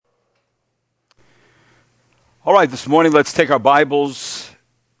All right, this morning let's take our Bibles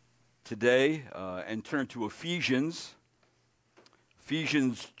today and turn to Ephesians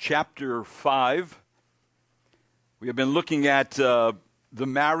chapter 5. We have been looking at the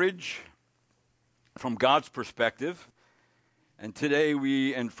marriage from God's perspective. And today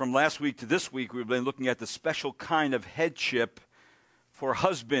and from last week to this week, we've been looking at the special kind of headship for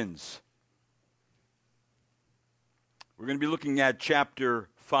husbands. We're going to be looking at chapter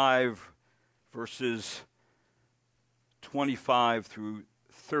 5, verses 25 through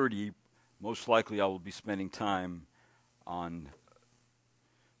 30. Most likely I will be spending time on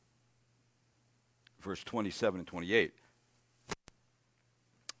verse 27 and 28.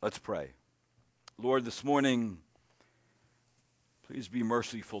 Let's pray. Lord, this morning, please be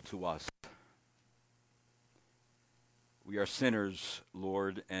merciful to us. We are sinners,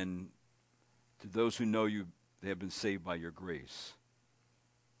 Lord, and to those who know you, they have been saved by your grace.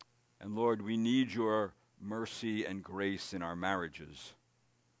 And Lord, we need your mercy and grace in our marriages.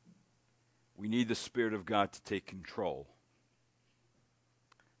 We need the Spirit of God to take control.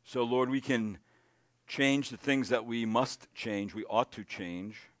 So, Lord, we can change the things that we must change, we ought to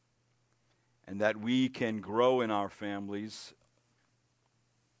change, and that we can grow in our families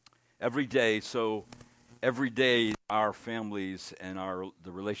every day. So every day our families and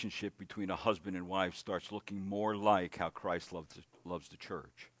the relationship between a husband and wife starts looking more like how Christ loves the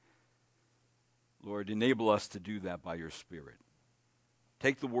church. Lord, enable us to do that by your Spirit.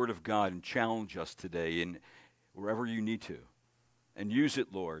 Take the Word of God and challenge us today in wherever you need to. And use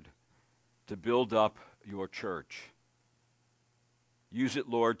it, Lord, to build up your church. Use it,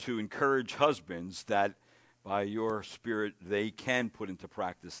 Lord, to encourage husbands that by your Spirit they can put into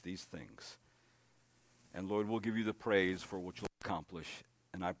practice these things. And Lord, we'll give you the praise for what you'll accomplish.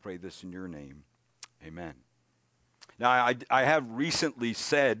 And I pray this in your name. Amen. Now, I have recently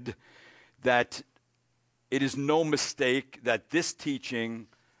said that it is no mistake that this teaching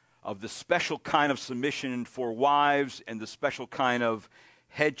of the special kind of submission for wives and the special kind of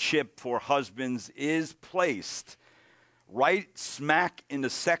headship for husbands is placed right smack in the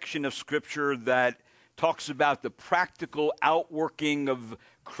section of Scripture that talks about the practical outworking of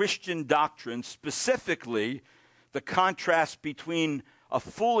Christian doctrine, specifically the contrast between a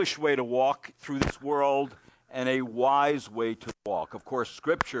foolish way to walk through this world and a wise way to walk. Of course,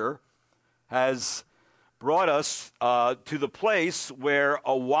 Scripture has brought us to the place where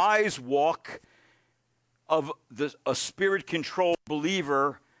a wise walk of a Spirit-controlled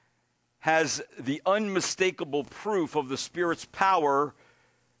believer has the unmistakable proof of the Spirit's power,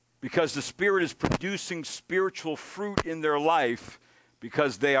 because the Spirit is producing spiritual fruit in their life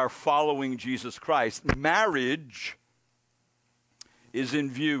because they are following Jesus Christ. Marriage is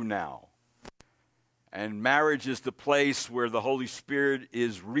in view now. And marriage is the place where the Holy Spirit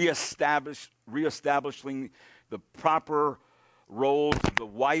is reestablishing the proper roles of the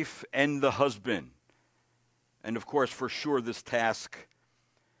wife and the husband. And of course, for sure, this task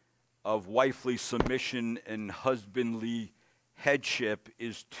of wifely submission and husbandly headship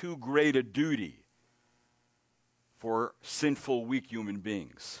is too great a duty for sinful, weak human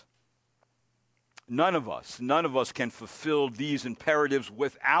beings. None of us can fulfill these imperatives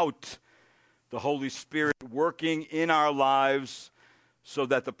without the Holy Spirit working in our lives so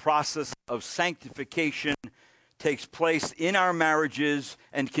that the process of sanctification takes place in our marriages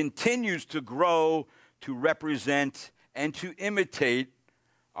and continues to grow to represent and to imitate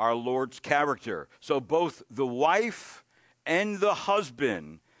our Lord's character. So both the wife and the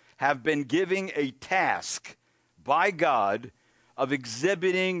husband have been given a task by God of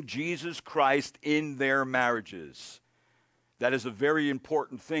exhibiting Jesus Christ in their marriages. That is a very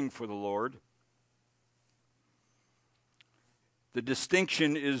important thing for the Lord. The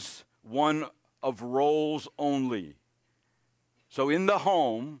distinction is one of roles only. So in the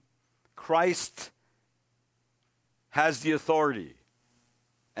home, Christ has the authority.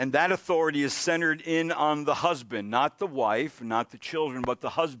 And that authority is centered in on the husband, not the wife, not the children, but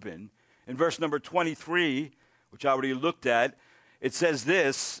the husband. In verse number 23, which I already looked at, it says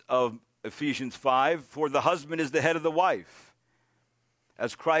this of Ephesians 5, "For the husband is the head of the wife,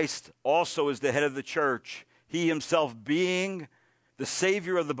 as Christ also is the head of the church, he himself being the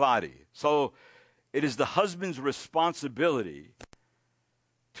Savior of the body." So it is the husband's responsibility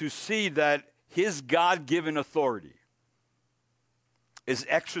to see that his God-given authority is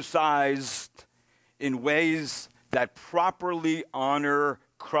exercised in ways that properly honor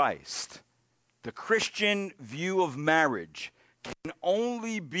Christ. The Christian view of marriage can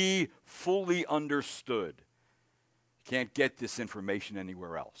only be fully understood. You can't get this information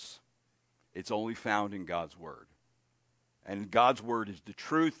anywhere else. It's only found in God's Word. And God's word is the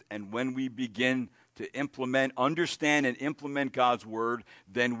truth. And when we begin to understand and implement God's word,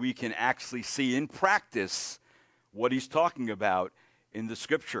 then we can actually see in practice what he's talking about in the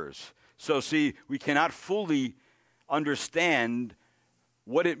scriptures. So see, we cannot fully understand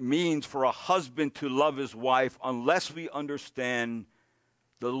what it means for a husband to love his wife unless we understand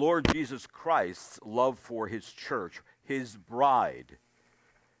the Lord Jesus Christ's love for his church, his bride.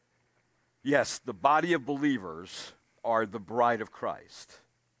 Yes, the body of believers are the bride of Christ.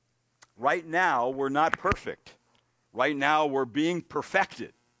 Right now, we're not perfect. Right now, we're being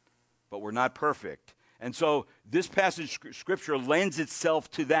perfected, but we're not perfect. And so this passage of Scripture lends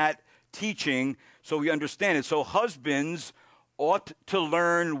itself to that teaching so we understand it. So husbands ought to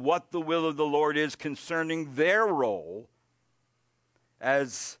learn what the will of the Lord is concerning their role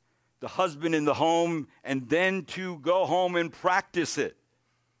as the husband in the home, and then to go home and practice it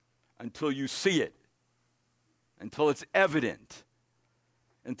until you see it, until it's evident,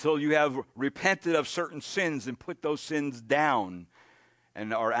 until you have repented of certain sins and put those sins down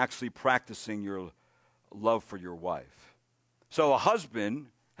and are actually practicing your love for your wife. So a husband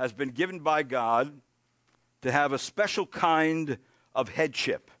has been given by God to have a special kind of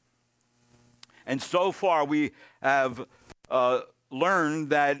headship. And so far we have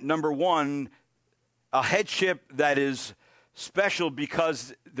learned that, number one, a headship that is special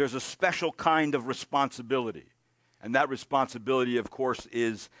because there's a special kind of responsibility. And that responsibility, of course,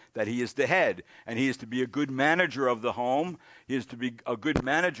 is that he is the head. And he is to be a good manager of the home. He is to be a good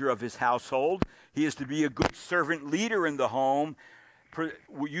manager of his household. He is to be a good servant leader in the home,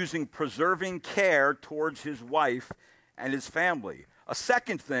 using preserving care towards his wife and his family. A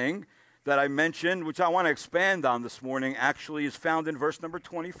second thing that I mentioned, which I want to expand on this morning, actually is found in verse number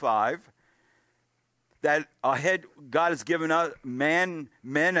 25. That God has given men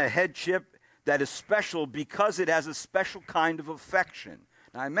a headship that is special because it has a special kind of affection.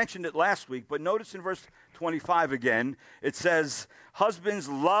 Now, I mentioned it last week, but notice in verse 25 again, it says, "Husbands,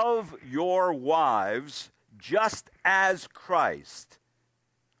 love your wives just as Christ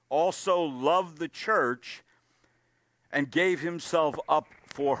also loved the church and gave himself up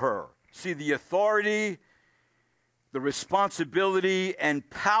for her." See, the authority, the responsibility, and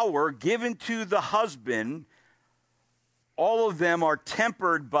power given to the husband, all of them are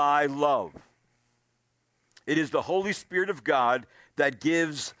tempered by love. It is the Holy Spirit of God that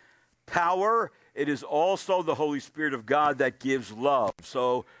gives power. It is also the Holy Spirit of God that gives love.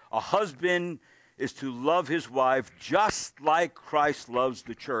 So a husband is to love his wife just like Christ loves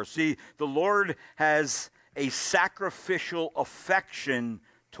the church. See, the Lord has a sacrificial affection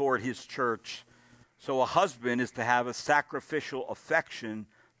toward his church. So a husband is to have a sacrificial affection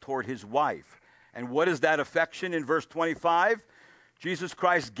toward his wife. And what is that affection in verse 25? Jesus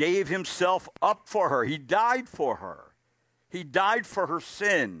Christ gave himself up for her. He died for her. He died for her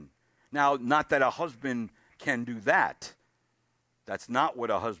sin. Now, not that a husband can do that. That's not what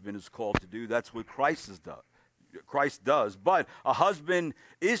a husband is called to do. That's what Christ does. But a husband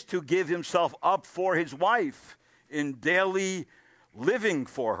is to give himself up for his wife in daily living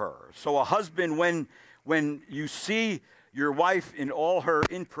for her. So a husband, when you see your wife in all her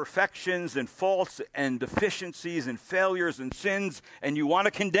imperfections and faults and deficiencies and failures and sins, and you want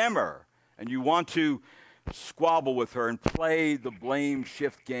to condemn her, and you want to squabble with her and play the blame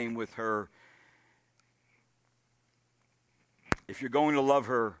shift game with her, if you're going to love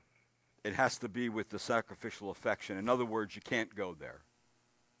her, it has to be with the sacrificial affection. In other words, you can't go there.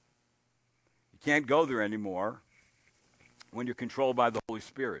 You can't go there anymore when you're controlled by the Holy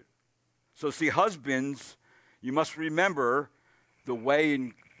Spirit. So see, husbands, you must remember the way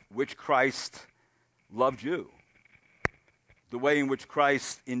in which Christ loved you, the way in which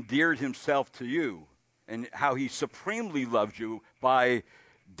Christ endeared himself to you, and how he supremely loved you by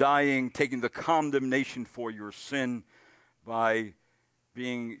dying, taking the condemnation for your sin, by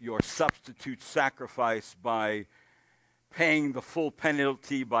being your substitute sacrifice, by paying the full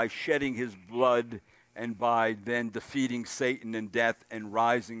penalty, by shedding his blood, and by then defeating Satan and death and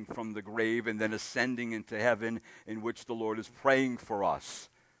rising from the grave and then ascending into heaven, in which the Lord is praying for us,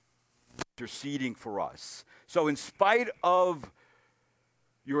 interceding for us. So in spite of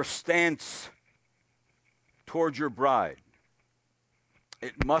your stance towards your bride,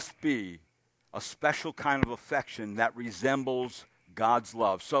 it must be a special kind of affection that resembles God's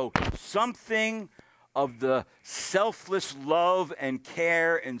love. So something of the selfless love and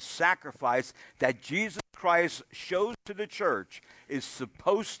care and sacrifice that Jesus Christ shows to the church is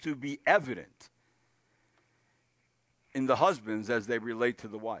supposed to be evident in the husbands as they relate to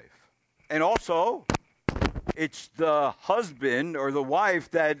the wife. And also, it's the husband or the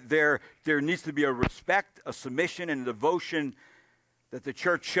wife that there needs to be a respect, a submission, and a devotion that the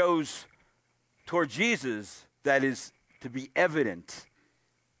church shows toward Jesus that is to be evident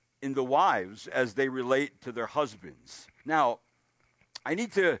in the wives as they relate to their husbands. Now, I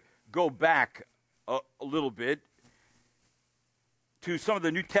need to go back a little bit to some of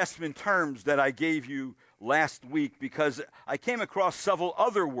the New Testament terms that I gave you last week, because I came across several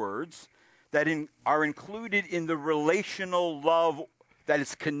other words that are included in the relational love that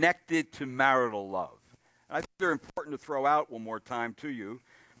is connected to marital love. And I think they're important to throw out one more time to you,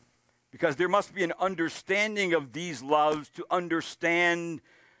 because there must be an understanding of these loves to understand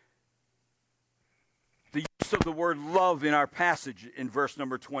the use of the word love in our passage in verse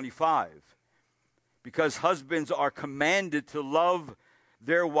number 25. Because husbands are commanded to love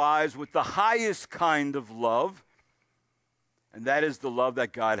their wives with the highest kind of love, and that is the love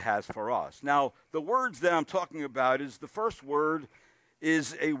that God has for us. Now, the words that I'm talking about is, the first word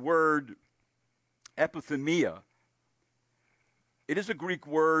is a word, epithemia. It is a Greek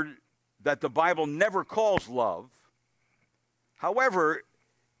word that the Bible never calls love. However,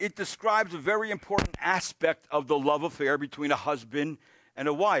 it describes a very important aspect of the love affair between a husband and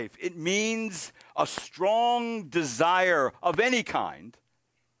a wife. It means a strong desire of any kind,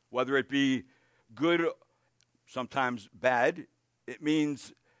 whether it be good, sometimes bad. It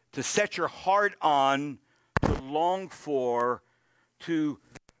means to set your heart on, to long for, to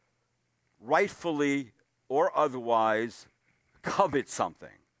rightfully or otherwise covet something,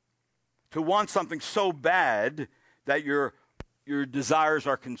 to want something so bad that your desires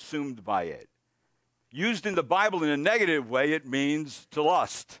are consumed by it. Used in the Bible in a negative way, it means to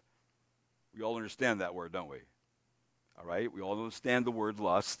lust. We all understand that word, don't we? All right? We all understand the word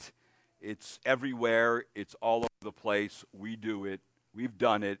lust. It's everywhere. It's all over the place. We do it. We've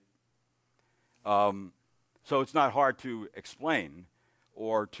done it. So it's not hard to explain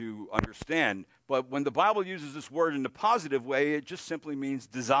or to understand. But when the Bible uses this word in a positive way, it just simply means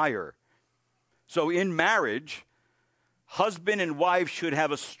desire. So in marriage, husband and wife should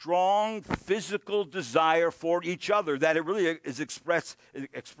have a strong physical desire for each other, that it really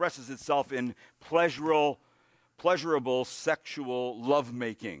expresses itself in pleasurable sexual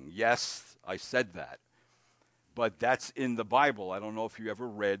lovemaking. Yes, I said that. But that's in the Bible. I don't know if you ever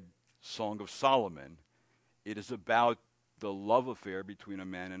read Song of Solomon. It is about the love affair between a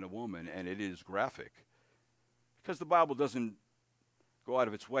man and a woman, and it is graphic. Because the Bible doesn't go out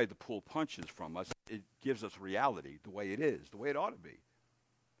of its way to pull punches from us. It gives us reality the way it is, the way it ought to be.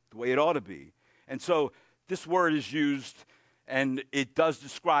 The way it ought to be. And so this word is used, and it does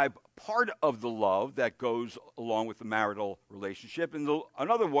describe part of the love that goes along with the marital relationship. And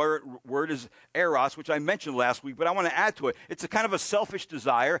another word is eros, which I mentioned last week, but I want to add to it. It's a kind of a selfish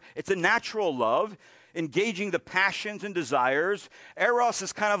desire. It's a natural love, engaging the passions and desires. Eros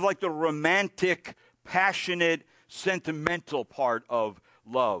is kind of like the romantic, passionate, sentimental part of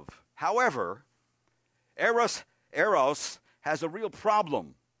love. However, eros has a real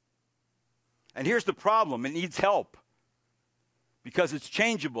problem. And here's the problem. It needs help, because it's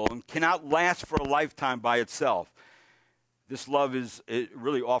changeable and cannot last for a lifetime by itself. This love it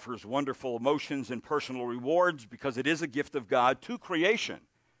really offers wonderful emotions and personal rewards, because it is a gift of God to creation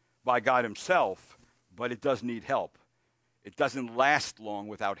by God himself, but it does need help. It doesn't last long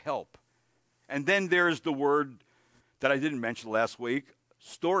without help. And then there's the word that I didn't mention last week,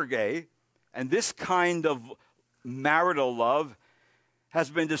 storge. And this kind of marital love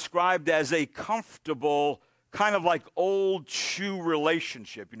has been described as a comfortable, kind of like old shoe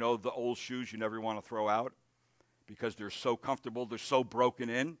relationship. You know, the old shoes you never want to throw out because they're so comfortable, they're so broken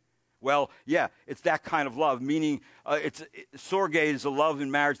in. Well, yeah, it's that kind of love, meaning storge is a love in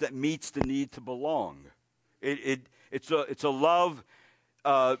marriage that meets the need to belong. It's a love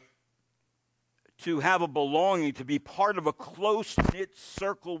to have a belonging, to be part of a close-knit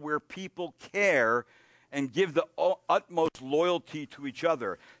circle where people care and give the utmost loyalty to each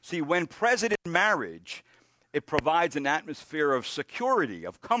other. See, when present in marriage, it provides an atmosphere of security,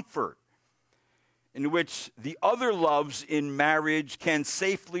 of comfort, in which the other loves in marriage can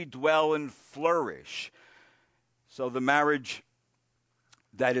safely dwell and flourish. So the marriage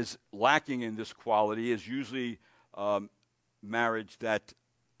that is lacking in this quality is usually marriage that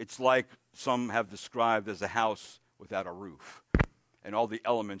it's like some have described as a house without a roof, and all the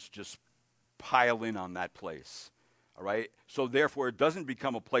elements just pile in on that place. All right? So therefore, it doesn't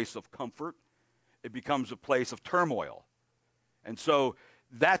become a place of comfort. It becomes a place of turmoil. And so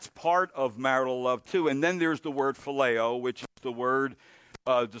that's part of marital love too. And then there's the word phileo, which is the word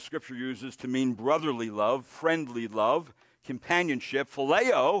the Scripture uses to mean brotherly love, friendly love, companionship.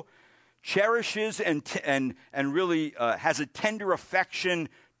 Phileo cherishes and really has a tender affection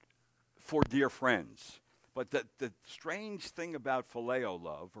for dear friends. But the strange thing about phileo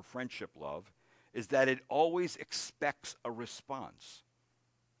love, or friendship love, is that it always expects a response.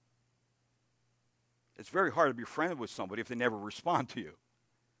 It's very hard to be friendly with somebody if they never respond to you.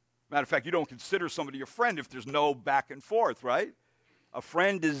 Matter of fact, you don't consider somebody your friend if there's no back and forth, right? A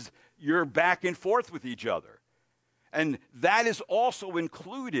friend is you're back and forth with each other. And that is also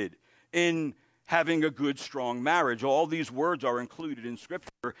included in having a good, strong marriage. All these words are included in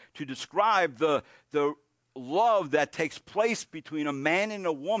Scripture to describe the love that takes place between a man and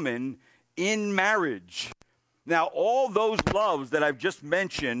a woman in marriage. Now, all those loves that I've just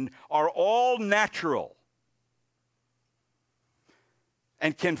mentioned are all natural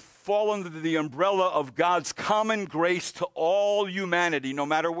and can fall under the umbrella of God's common grace to all humanity, no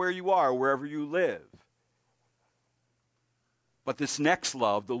matter where you are, wherever you live. But this next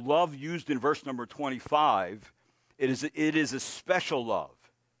love, the love used in verse number 25, it is a special love.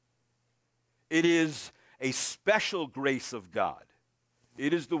 It is a special grace of God.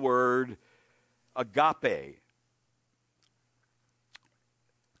 It is the word agape,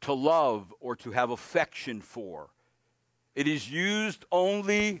 to love or to have affection for. It is used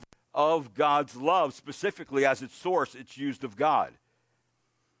only of God's love, specifically as its source, it's used of God.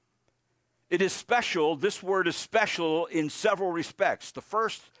 It is special, this word is special in several respects. The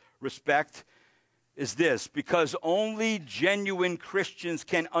first respect is this: because only genuine Christians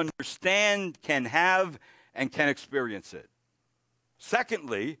can understand, can have, and can experience it.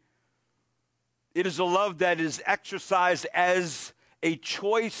 Secondly, it is a love that is exercised as a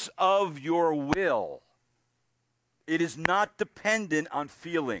choice of your will. It is not dependent on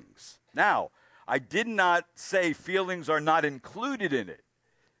feelings. Now, I did not say feelings are not included in it,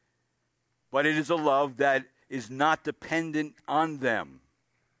 but it is a love that is not dependent on them.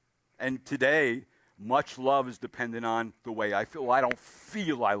 And today, much love is dependent on the way I feel. Well, I don't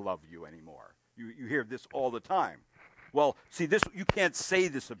feel I love you anymore. You hear this all the time. Well, see, this you can't say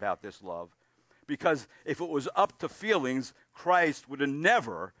this about this love, because if it was up to feelings, Christ would have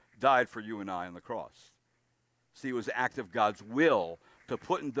never died for you and I on the cross. See, it was an act of God's will to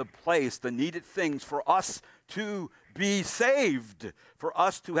put into place the needed things for us to be saved, for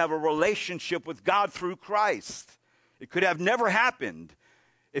us to have a relationship with God through Christ. It could have never happened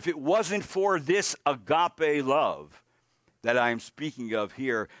if it wasn't for this agape love that I am speaking of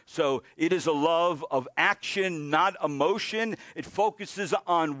here. So it is a love of action, not emotion. It focuses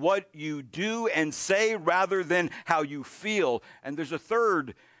on what you do and say rather than how you feel. And there's a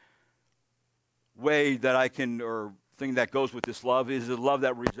third way that I can, or thing that goes with this love, is a love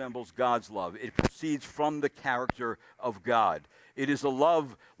that resembles God's love. It proceeds from the character of God. It is a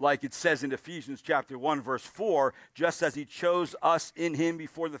love, like it says in Ephesians chapter 1, verse 4, just as he chose us in him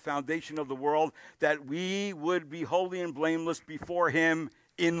before the foundation of the world, that we would be holy and blameless before him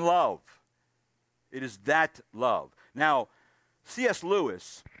in love. It is that love. Now, C.S.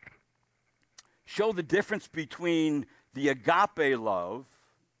 Lewis showed the difference between the agape love,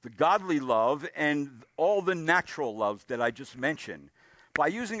 the godly love, and all the natural loves that I just mentioned by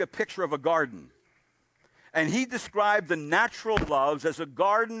using a picture of a garden. And he described the natural loves as a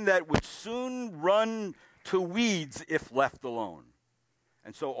garden that would soon run to weeds if left alone.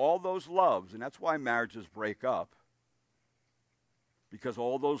 And so all those loves, and that's why marriages break up, because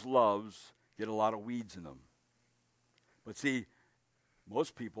all those loves get a lot of weeds in them. But see,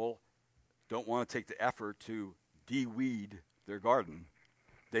 most people don't want to take the effort to de-weed their garden.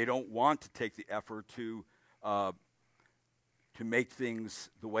 They don't want to take the effort to make things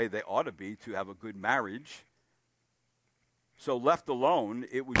the way they ought to be, to have a good marriage. So left alone,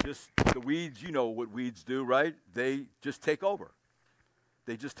 it would just, the weeds, you know what weeds do, right? They just take over.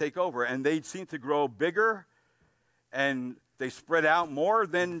 They just take over. And they seem to grow bigger, and they spread out more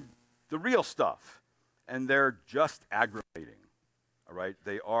than the real stuff. And they're just aggravating, all right?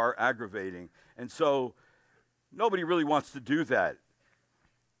 They are aggravating. And so nobody really wants to do that.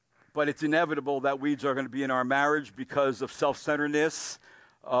 But it's inevitable that weeds are going to be in our marriage because of self-centeredness,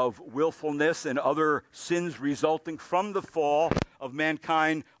 of willfulness, and other sins resulting from the fall of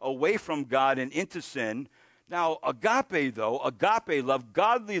mankind away from God and into sin. Now, agape love,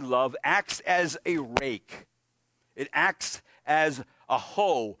 godly love, acts as a rake. It acts as a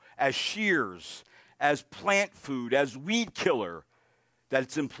hoe, as shears, as plant food, as weed killer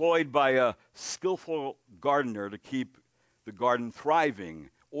that's employed by a skillful gardener to keep the garden thriving,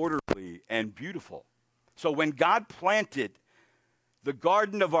 orderly, and beautiful. So when God planted the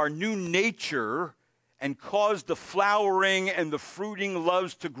garden of our new nature and caused the flowering and the fruiting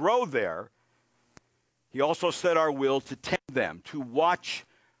loves to grow there, he also set our will to tend them, to watch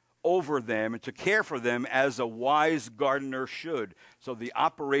over them and to care for them as a wise gardener should. So the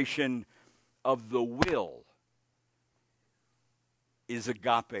operation of the will is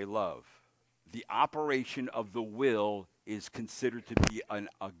agape love. The operation of the will is considered to be an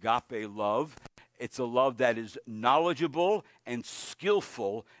agape love. It's a love that is knowledgeable and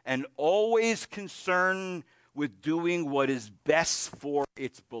skillful and always concerned with doing what is best for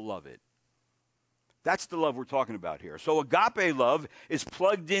its beloved. That's the love we're talking about here. So agape love is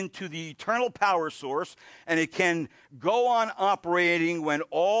plugged into the eternal power source, and it can go on operating when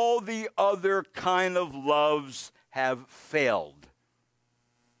all the other kind of loves have failed.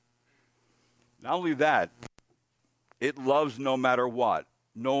 Not only that, it loves no matter what.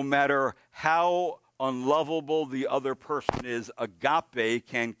 No matter how unlovable the other person is, agape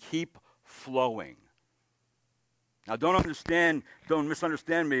can keep flowing. Now, don't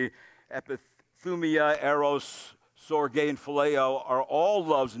misunderstand me. Epithumia, eros, storge, and phileo are all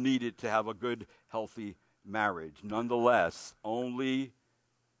loves needed to have a good, healthy marriage. Nonetheless, only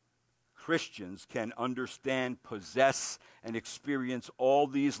Christians can understand, possess, and experience all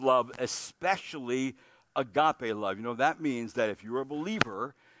these love, especially agape love. You know, that means that if you're a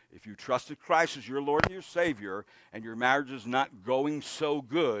believer, if you trusted Christ as your Lord and your Savior, and your marriage is not going so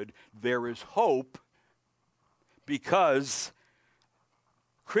good, there is hope, because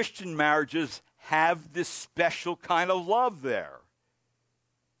Christian marriages have this special kind of love there.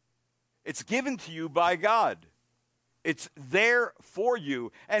 It's given to you by God. It's there for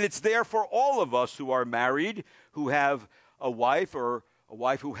you, and it's there for all of us who are married, who have a wife, or a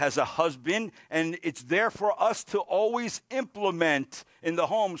wife who has a husband, and it's there for us to always implement in the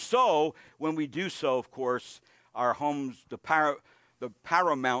home. So when we do so, of course, our homes, the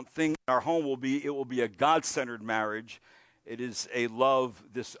paramount thing in our home will be a God-centered marriage. It is a love,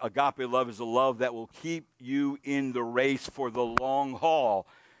 this agape love is a love that will keep you in the race for the long haul.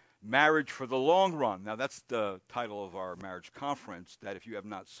 Marriage for the long run. Now, that's the title of our marriage conference that if you have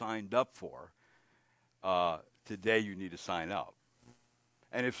not signed up for, today you need to sign up.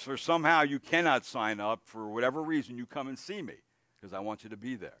 And if for somehow you cannot sign up for whatever reason, you come and see me, because I want you to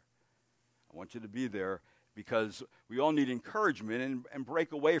be there. I want you to be there because we all need encouragement and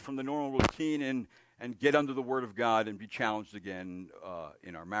break away from the normal routine and get under the Word of God and be challenged again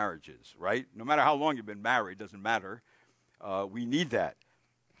in our marriages, right? No matter how long you've been married, doesn't matter. We need that.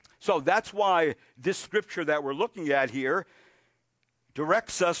 So that's why this scripture that we're looking at here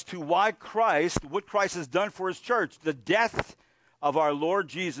directs us to what Christ has done for his church. The death of our Lord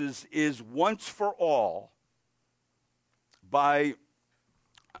Jesus is once for all.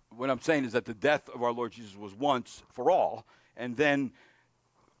 What I'm saying is that the death of our Lord Jesus was once for all, and then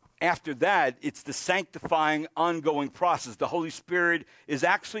after that, it's the sanctifying, ongoing process. The Holy Spirit is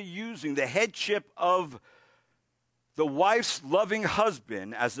actually using the headship of the wife's loving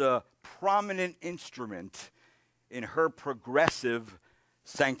husband as a prominent instrument in her progressive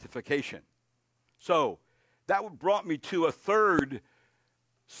sanctification. So that brought me to a third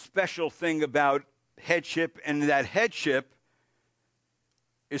special thing about headship, and that headship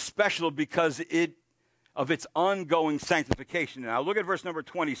is special because of its ongoing sanctification. Now look at verse number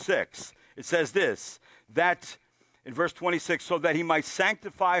 26. It says this, that in verse 26, so that he might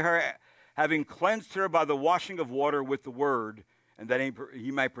sanctify her, having cleansed her by the washing of water with the word, and that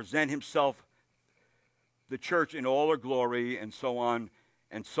he might present himself, the church, in all her glory, and so on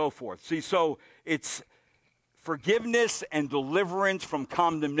and so forth. See, so it's forgiveness and deliverance from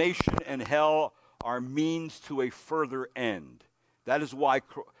condemnation and hell are means to a further end. That is why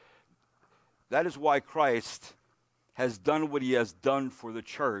Christ has done what he has done for the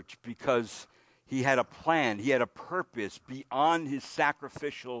church, because he had a plan, he had a purpose beyond his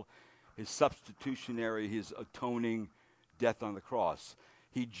sacrificial, his substitutionary, his atoning death on the cross.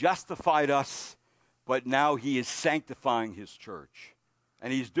 He justified us, but now he is sanctifying his church.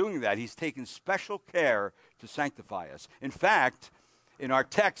 And he's doing that. He's taken special care to sanctify us. In fact, in our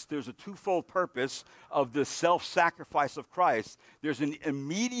text, there's a twofold purpose of the self-sacrifice of Christ. There's an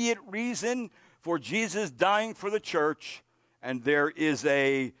immediate reason for Jesus dying for the church, and there is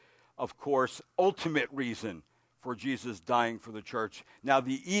of course, ultimate reason for Jesus dying for the church. Now,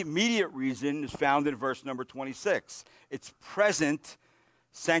 the immediate reason is found in verse number 26. It's present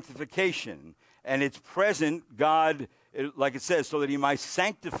sanctification, and it's present God, like it says, so that he might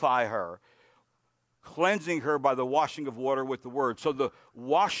sanctify her, cleansing her by the washing of water with the word. So the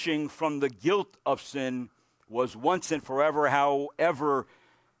washing from the guilt of sin was once and forever. However,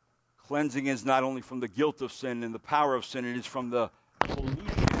 cleansing is not only from the guilt of sin and the power of sin, it is from the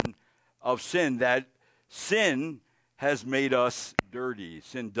pollution of sin. That sin has made us dirty.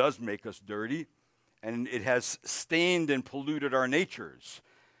 Sin does make us dirty, and it has stained and polluted our natures.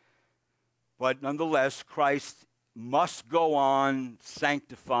 But nonetheless, Christ must go on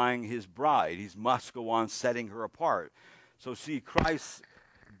sanctifying his bride. He must go on setting her apart. So see, Christ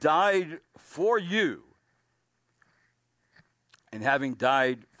died for you. And having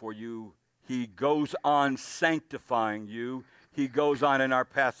died for you, he goes on sanctifying you. He goes on, in our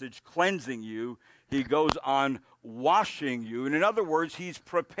passage, cleansing you. He goes on washing you. And in other words, he's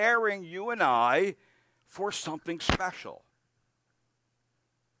preparing you and I for something special.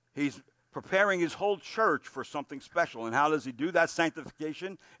 He's preparing his whole church for something special. And how does he do that?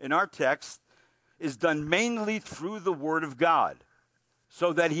 Sanctification, in our text, is done mainly through the Word of God,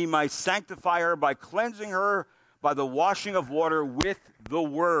 so that he might sanctify her by cleansing her by the washing of water with the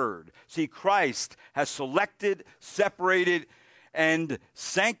Word. See, Christ has selected, separated, and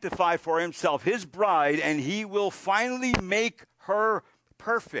sanctified for himself his bride, and he will finally make her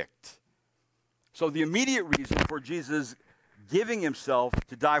perfect. So the immediate reason for Jesus giving himself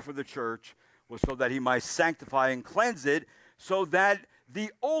to die for the church was so that he might sanctify and cleanse it, so that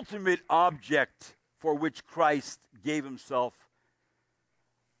the ultimate object for which Christ gave himself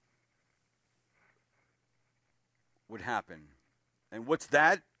would happen. And what's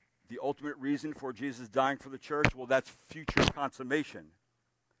that? The ultimate reason for Jesus dying for the church? Well, that's future consummation.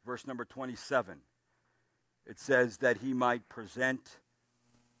 Verse number 27. It says that he might present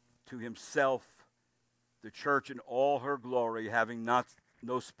to himself the church in all her glory, having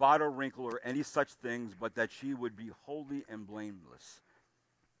no spot or wrinkle or any such things, but that she would be holy and blameless.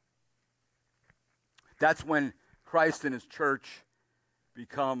 That's when Christ and his church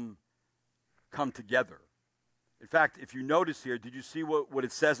come together. In fact, if you notice here, did you see what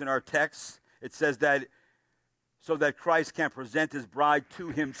it says in our text? It says that so that Christ can present his bride to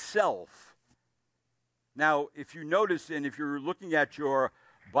himself. Now, if you notice, and if you're looking at your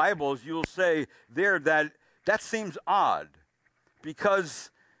Bibles, you'll say there that seems odd, because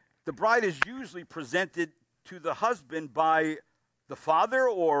the bride is usually presented to the husband by the father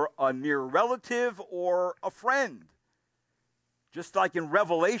or a near relative or a friend. Just like in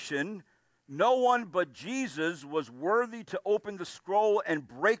Revelation, no one but Jesus was worthy to open the scroll and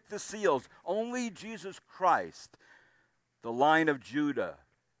break the seals. Only Jesus Christ, the Lion of Judah,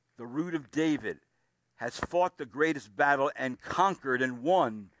 the Root of David, has fought the greatest battle and conquered and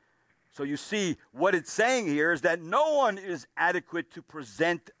won. So you see, what it's saying here is that no one is adequate to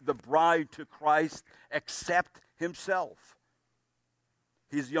present the bride to Christ except himself.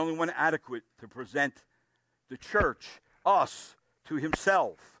 He's the only one adequate to present the church, us, to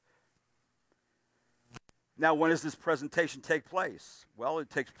himself. Now, when does this presentation take place? Well, it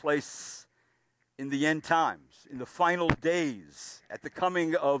takes place in the end times, in the final days, at the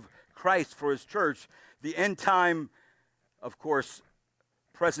coming of Christ for his church. The end time, of course,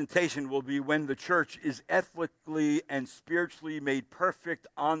 presentation will be when the church is ethically and spiritually made perfect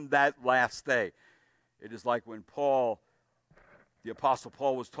on that last day. It is like when the Apostle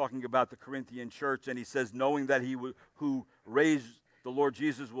Paul was talking about the Corinthian church, and he says, knowing that who raised the Lord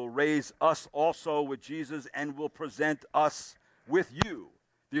Jesus will raise us also with Jesus and will present us with you.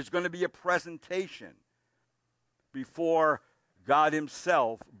 There's going to be a presentation before God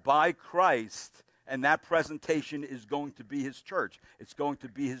himself by Christ, and that presentation is going to be his church. It's going to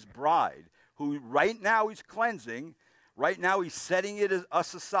be his bride, who right now he's cleansing. Right now he's setting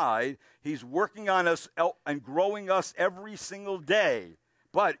us aside. He's working on us and growing us every single day.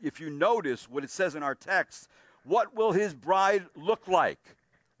 But if you notice what it says in our text, what will his bride look like?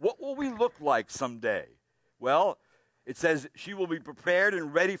 What will we look like someday? Well, it says she will be prepared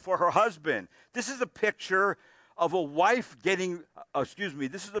and ready for her husband. This is a picture of a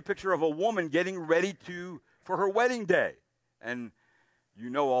this is a picture of a woman getting ready for her wedding day. And you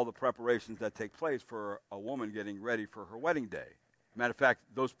know all the preparations that take place for a woman getting ready for her wedding day. Matter of fact,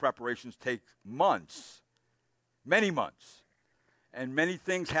 those preparations take months, many months. And many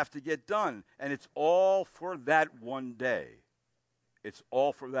things have to get done. And it's all for that one day. It's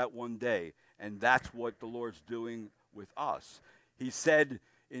all for that one day. And that's what the Lord's doing with us. He said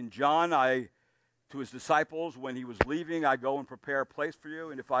in John, to his disciples, when he was leaving, I go and prepare a place for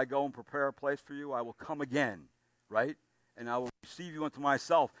you. And if I go and prepare a place for you, I will come again, right? And I will receive you unto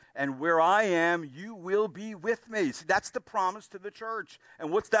myself. And where I am, you will be with me. See, that's the promise to the church.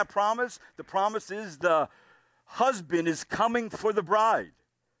 And what's that promise? The promise is the husband is coming for the bride.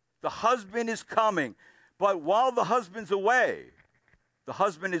 The husband is coming. But while the husband's away, the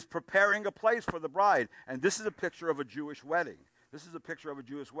husband is preparing a place for the bride. And this is a picture of a Jewish wedding. This is a picture of a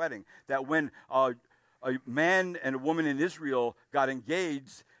Jewish wedding. That when a man and a woman in Israel got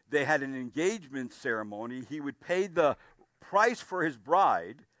engaged, they had an engagement ceremony. He would pay the price for his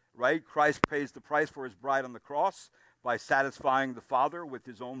bride, right? Christ pays the price for his bride on the cross by satisfying the Father with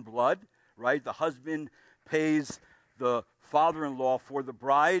his own blood, right? The husband pays the father-in-law for the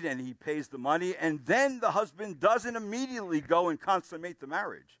bride, and he pays the money, and then the husband doesn't immediately go and consummate the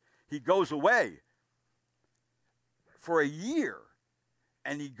marriage. He goes away for a year,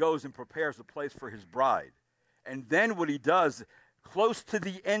 and he goes and prepares a place for his bride. And then what he does, close to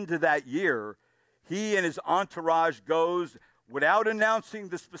the end of that year, he and his entourage goes without announcing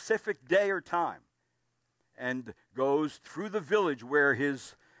the specific day or time, and goes through the village where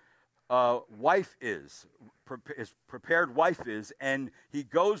his wife is, his prepared wife is, and he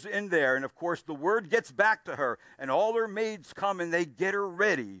goes in there, and of course the word gets back to her, and all her maids come and they get her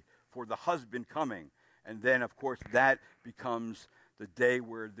ready for the husband coming. And then of course that becomes the day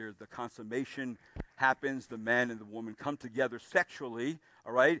where the consummation happens. The man and the woman come together sexually,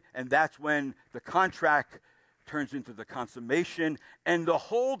 all right? And that's when the contract turns into the consummation, and the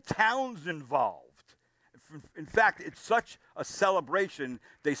whole town's involved. In fact, it's such a celebration,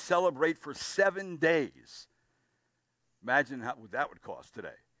 they celebrate for 7 days. Imagine what that would cost today,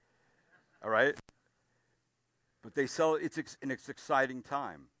 all right? But it's an exciting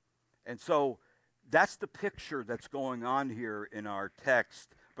time. And so that's the picture that's going on here in our text.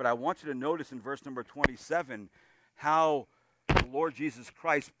 But I want you to notice in verse number 27 how the Lord Jesus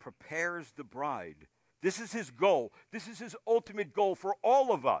Christ prepares the bride. This is his goal. This is his ultimate goal for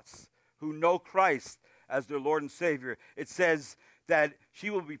all of us who know Christ as their Lord and Savior. It says that she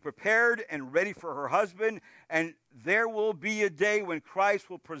will be prepared and ready for her husband, and there will be a day when Christ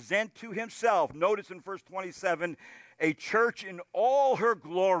will present to himself, notice in verse 27, a church in all her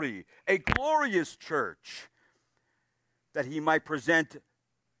glory, a glorious church, that he might present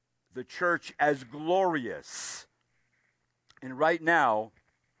the church as glorious. And right now,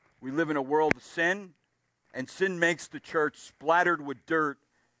 we live in a world of sin, and sin makes the church splattered with dirt.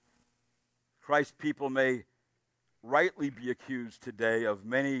 Christ's people may rightly be accused today of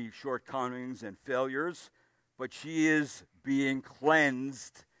many shortcomings and failures, but she is being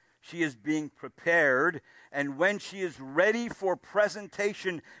cleansed. She is being prepared, and when she is ready for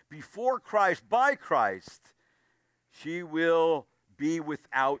presentation before Christ, by Christ, she will be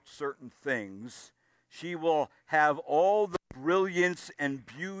without certain things. She will have all the brilliance and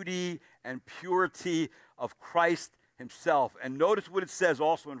beauty and purity of Christ himself. And notice what it says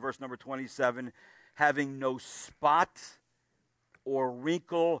also in verse number 27, having no spot or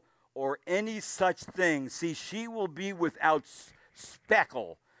wrinkle or any such thing. See, she will be without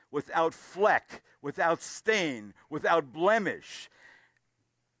speckle, without fleck, without stain, without blemish.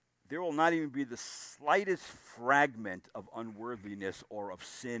 There will not even be the slightest fragment of unworthiness or of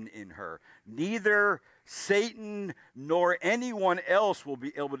sin in her. Neither Satan nor anyone else will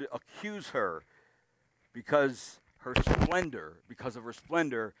be able to accuse her because of her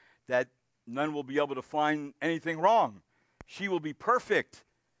splendor, that none will be able to find anything wrong. She will be perfect.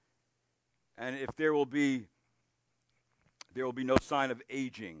 And if there will be no sign of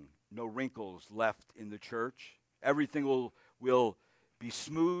aging, no wrinkles left in the church. Everything will be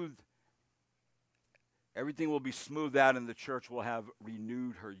smooth. Everything will be smoothed out, and the church will have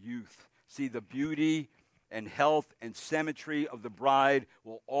renewed her youth. See, the beauty and health and symmetry of the bride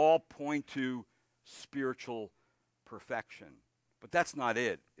will all point to spiritual perfection. But that's not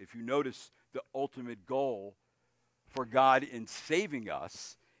it. If you notice, the ultimate goal for God in saving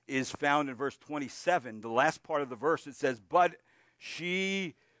us is found in verse 27. The last part of the verse, it says, but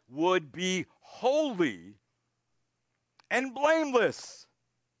she would be holy and blameless.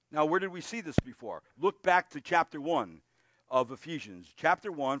 Now, where did we see this before? Look back to chapter 1 of Ephesians.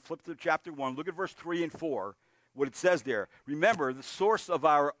 Chapter 1, flip to chapter 1, look at verse 3 and 4, what it says there. Remember, the source of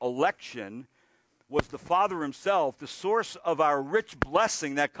our election was the Father himself. The source of our rich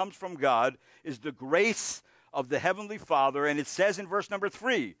blessing that comes from God is the grace of the Heavenly Father. And it says in verse number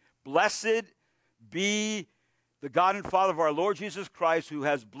 3, blessed be the God and Father of our Lord Jesus Christ, who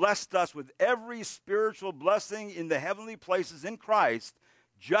has blessed us with every spiritual blessing in the heavenly places in Christ,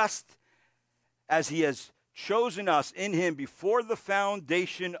 just as he has chosen us in him before the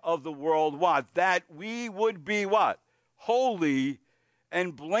foundation of the world. What? That we would be what? Holy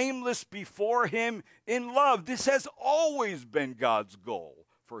and blameless before him in love. This has always been God's goal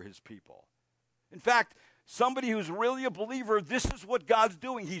for his people. In fact, somebody who's really a believer, this is what God's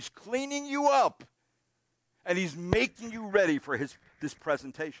doing. He's cleaning you up, and he's making you ready for this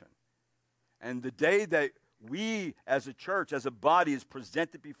presentation. And the day that we as a church, as a body, is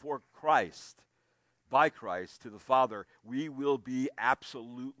presented before Christ, by Christ to the Father, we will be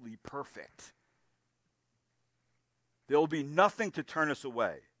absolutely perfect. There will be nothing to turn us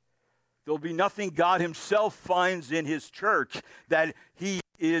away. There will be nothing God himself finds in his church that he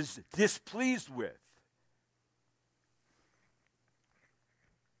is displeased with.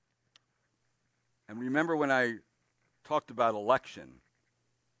 And remember when I talked about election,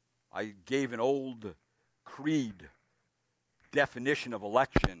 I gave an old creed definition of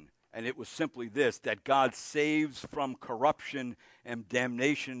election, and it was simply this, that God saves from corruption and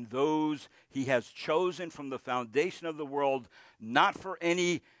damnation those he has chosen from the foundation of the world, not for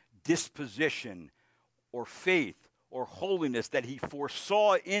any disposition or faith or holiness that he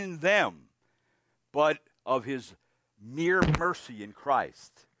foresaw in them, but of his mere mercy in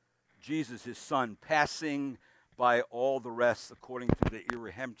Christ, Jesus, his son, passing by all the rest according to the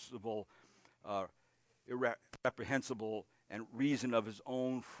irreprehensible and reason of his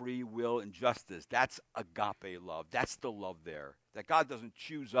own free will and justice. That's agape love. That's the love there. That God doesn't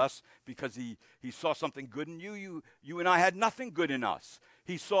choose us because he saw something good in you. You and I had nothing good in us.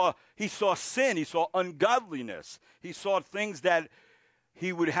 He saw sin. He saw ungodliness. He saw things that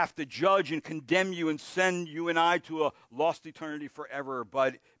he would have to judge and condemn you and send you and I to a lost eternity forever.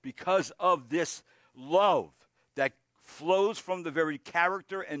 But because of this love that flows from the very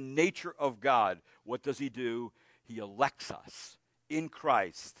character and nature of God, what does he do? He elects us in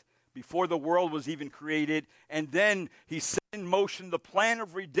Christ before the world was even created. And then he set in motion the plan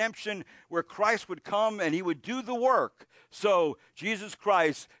of redemption where Christ would come and he would do the work. So Jesus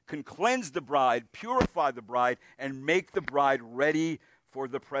Christ can cleanse the bride, purify the bride, and make the bride ready for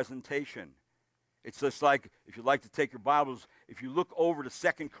the presentation. It's just like, if you'd like to take your Bibles, if you look over to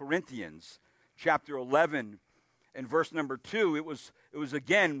 2 Corinthians chapter 11 and verse number 2, it was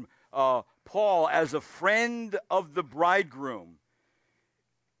again Paul, as a friend of the bridegroom,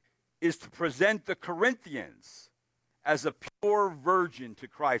 is to present the Corinthians as a pure virgin to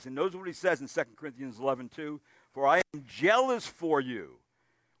Christ. And notice what he says in 2 Corinthians 11:2, "For I am jealous for you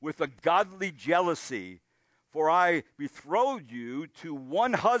with a godly jealousy, for I betrothed you to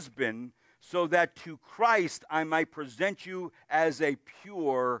one husband, so that to Christ I might present you as a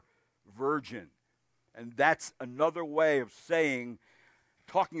pure virgin." And that's another way of saying,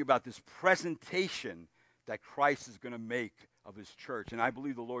 talking about this presentation that Christ is going to make of his church. And I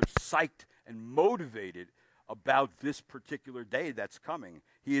believe the Lord's psyched and motivated about this particular day that's coming.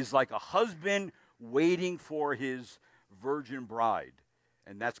 He is like a husband waiting for his virgin bride.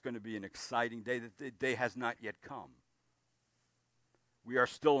 And that's going to be an exciting day. That day has not yet come. We are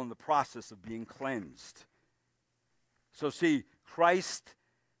still in the process of being cleansed. So see, Christ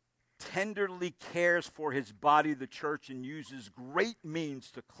tenderly cares for his body, the church, and uses great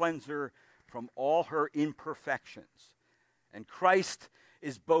means to cleanse her from all her imperfections. And Christ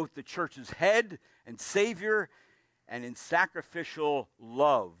is both the church's head and Savior, and in sacrificial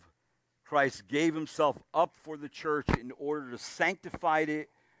love, Christ gave himself up for the church in order to sanctify it,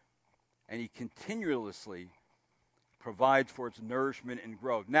 and he continuously provides for its nourishment and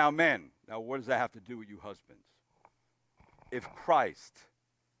growth. Now, men, what does that have to do with you husbands? If Christ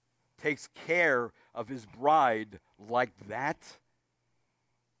takes care of his bride like that,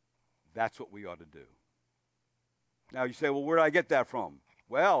 that's what we ought to do. Now you say, well, where do I get that from?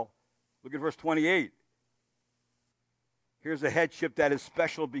 Well, look at verse 28. Here's a headship that is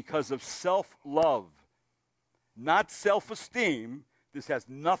special because of self-love, not self-esteem. This has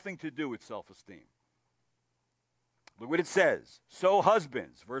nothing to do with self-esteem. Look what it says. So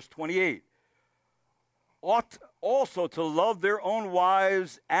husbands, verse 28, ought also to love their own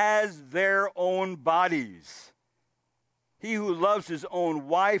wives as their own bodies. He who loves his own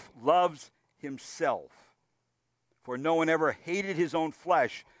wife loves himself. For no one ever hated his own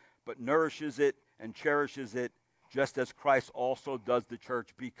flesh, but nourishes it and cherishes it, just as Christ also does the church,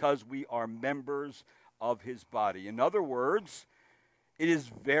 because we are members of his body. In other words, it is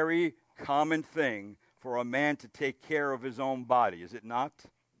a very common thing for a man to take care of his own body, is it not?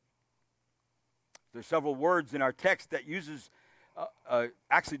 There's several words in our text that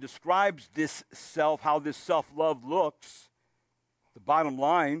actually describes this self, how this self-love looks. The bottom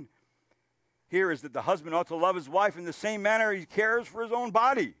line here is that the husband ought to love his wife in the same manner he cares for his own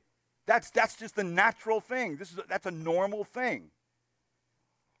body. That's just a natural thing. That's a normal thing.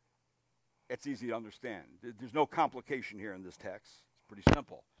 It's easy to understand. There's no complication here in this text. It's pretty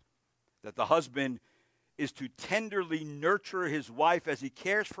simple. That the husband is to tenderly nurture his wife as he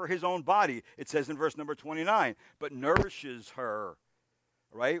cares for his own body. It says in verse number 29, but nourishes her,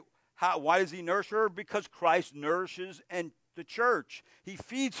 right? Why does he nourish her? Because Christ nourishes and the church. He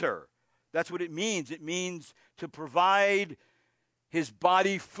feeds her. That's what it means. It means to provide his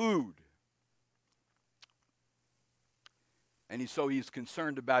body food. And so he's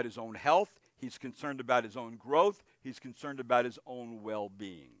concerned about his own health. He's concerned about his own growth. He's concerned about his own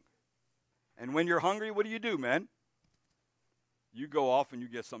well-being. And when you're hungry, what do, man? You go off and you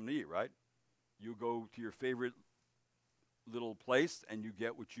get something to eat, right? You go to your favorite little place, and you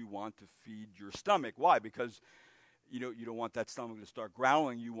get what you want to feed your stomach. Why? Because you don't want that stomach to start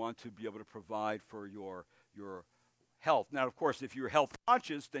growling. You want to be able to provide for your health. Now, of course, if you're health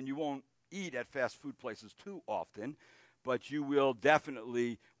conscious, then you won't eat at fast food places too often, but you will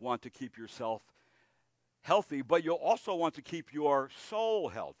definitely want to keep yourself healthy, but you'll also want to keep your soul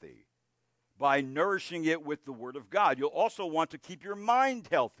healthy by nourishing it with the Word of God. You'll also want to keep your mind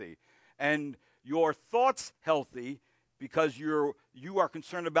healthy and your thoughts healthy because you are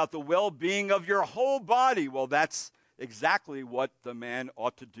concerned about the well-being of your whole body. Well, that's exactly what the man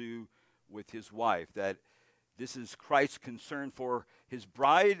ought to do with his wife. That this is Christ's concern for his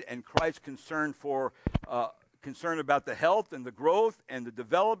bride, and Christ's concern about the health and the growth and the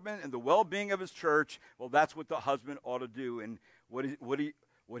development and the well-being of his church. Well, that's what the husband ought to do. And what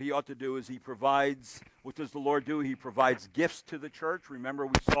he ought to do is he provides. What does the Lord do? He provides gifts to the church. Remember,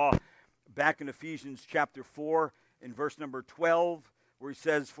 we saw back in Ephesians chapter 4 in verse number 12, where he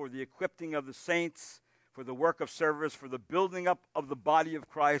says, for the equipping of the saints, for the work of service, for the building up of the body of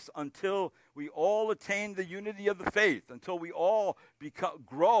Christ, until we all attain the unity of the faith, until we all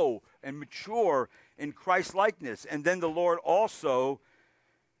grow and mature in Christ's likeness. And then the Lord also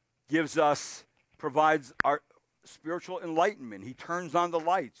provides our spiritual enlightenment. He turns on the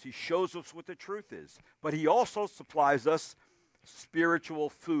lights. He shows us what the truth is. But he also supplies us spiritual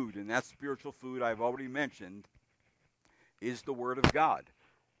food. And that spiritual food I've already mentioned is the Word of God.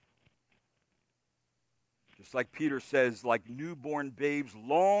 Just like Peter says, like newborn babes,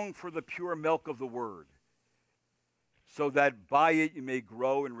 long for the pure milk of the Word, so that by it you may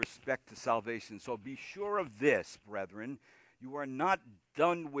grow in respect to salvation. So be sure of this, brethren, you are not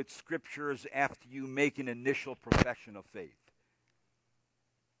done with Scriptures after you make an initial profession of faith.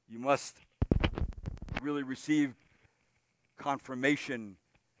 You must really receive confirmation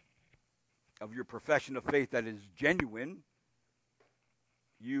of your profession of faith that is genuine.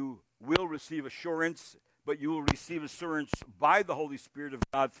 You will receive assurance, but you will receive assurance by the Holy Spirit of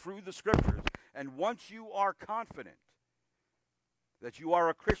God through the Scriptures. And once you are confident that you are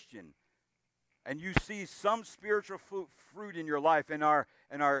a Christian, and you see some spiritual fruit in your life,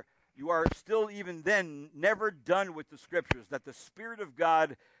 you are still even then never done with the Scriptures, that the Spirit of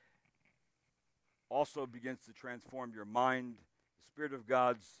God also begins to transform your mind. The Spirit of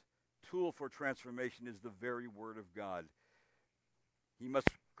God's tool for transformation is the very Word of God. He must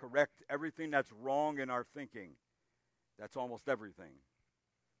correct everything that's wrong in our thinking. That's almost everything.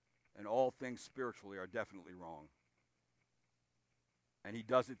 And all things spiritually are definitely wrong. And he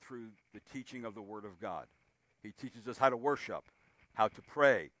does it through the teaching of the Word of God. He teaches us how to worship, how to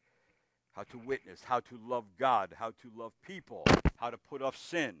pray, how to witness, how to love God, how to love people, how to put off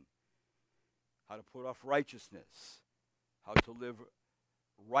sin, how to put off righteousness, how to live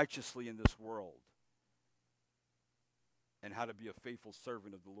righteously in this world, and how to be a faithful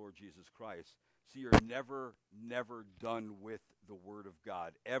servant of the Lord Jesus Christ. See, you're never done with the Word of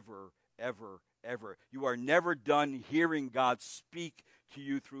God. Ever, ever, ever. You are never done hearing God speak to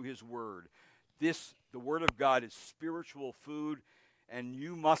you through his Word. The Word of God is spiritual food, and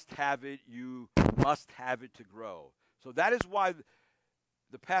you must have it. You must have it to grow. So that is why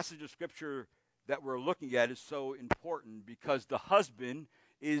the passage of Scripture that we're looking at is so important, because the husband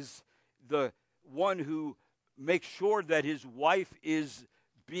is the one who makes sure that his wife is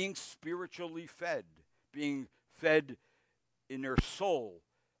being spiritually fed, being fed in her soul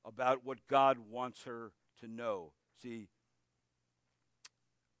about what God wants her to know. See,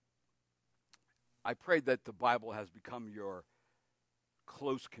 I pray that the Bible has become your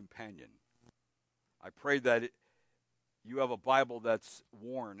close companion. I pray that you have a Bible that's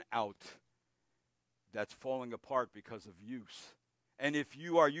worn out, that's falling apart because of use. And if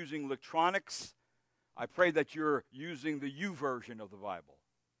you are using electronics, I pray that you're using the U version of the Bible.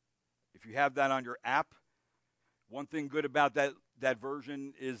 If you have that on your app, one thing good about that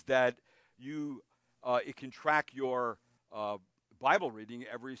version is that it can track your Bible reading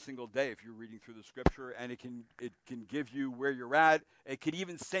every single day if you're reading through the Scripture, and it can give you where you're at. It can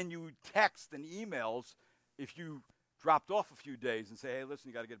even send you texts and emails if you dropped off a few days and say, hey, listen,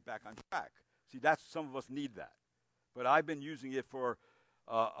 you got to get back on track. See, some of us need that. But I've been using it for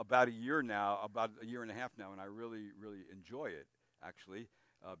about a year and a half now, and I really, really enjoy it, actually,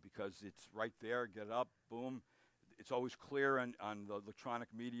 because it's right there. Get up, boom. It's always clear on the electronic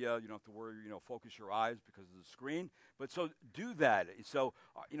media. You don't have to worry, focus your eyes because of the screen. But so do that. So,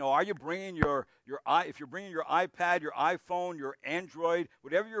 are you bringing if you're bringing your iPad, your iPhone, your Android,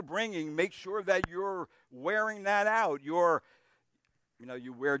 whatever you're bringing, make sure that you're wearing that out. You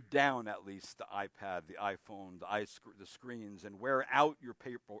wear down at least the iPad, the iPhone, the screens, and wear out your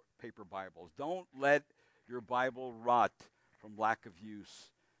paper Bibles. Don't let your Bible rot lack of use,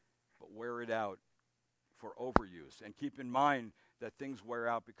 but wear it out for overuse. And keep in mind that things wear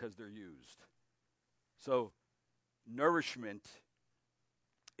out because they're used. So nourishment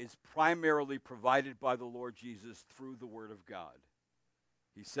is primarily provided by the Lord Jesus through the Word of God.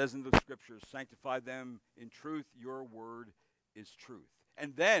 He says in the Scriptures, sanctify them in truth, your word is truth.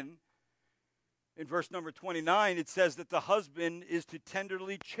 And then, in verse number 29, it says that the husband is to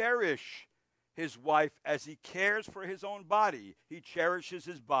tenderly cherish his wife as he cares for his own body. He cherishes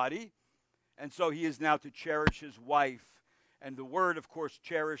his body, and so he is now to cherish his wife. And the word, of course,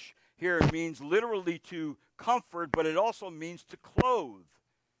 cherish here means literally to comfort, but it also means to clothe.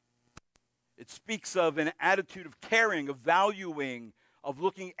 It speaks of an attitude of caring, of valuing, of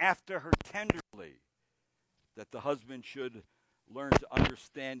looking after her tenderly. That the husband should learn to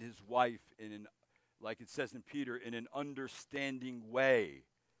understand his wife in an, like it says in Peter, in an understanding way,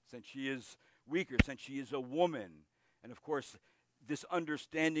 since she is weaker, since she is a woman. And of course, this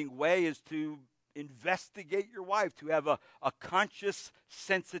understanding way is to investigate your wife, to have a conscious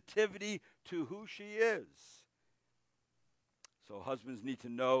sensitivity to who she is. So husbands need to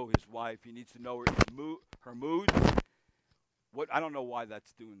know his wife. He needs to know her moods. I don't know why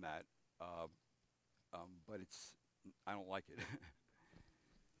that's doing that, but I don't like it.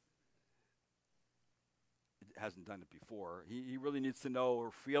 It hasn't done it before. He really needs to know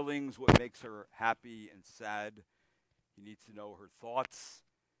her feelings, what makes her happy and sad. He needs to know her thoughts.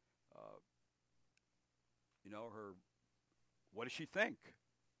 What does she think?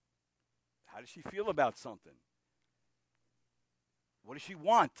 How does she feel about something? What does she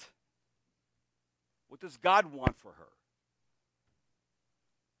want? What does God want for her?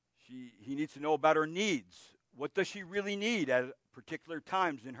 He needs to know about her needs. What does she really need at particular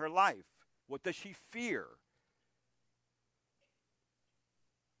times in her life? What does she fear?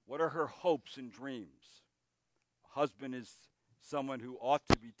 What are her hopes and dreams? A husband is someone who ought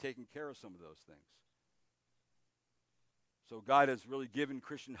to be taking care of some of those things. So God has really given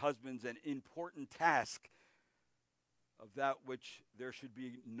Christian husbands an important task of that which there should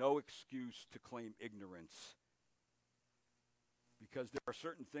be no excuse to claim ignorance. Because there are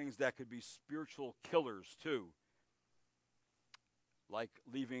certain things that could be spiritual killers too. Like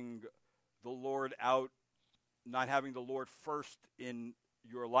leaving the Lord out, not having the Lord first in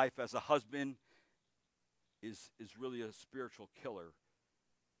your life as a husband is really a spiritual killer.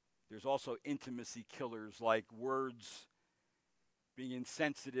 There's also intimacy killers like words, being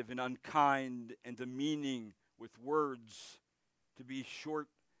insensitive and unkind and demeaning with words, to be short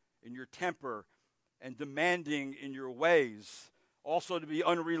in your temper and demanding in your ways. Also to be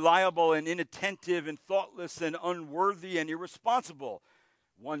unreliable and inattentive and thoughtless and unworthy and irresponsible.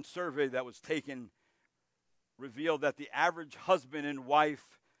 One survey that was taken revealed that the average husband and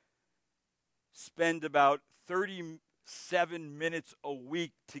wife spend about 37 minutes a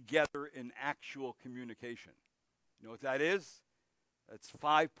week together in actual communication. You know what that is? That's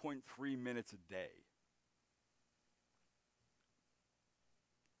 5.3 minutes a day.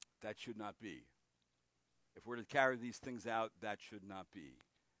 That should not be. If we're to carry these things out, that should not be.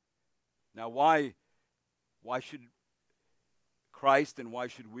 Now, why should Christ and why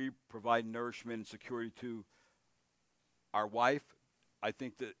should we provide nourishment and security to our wife? I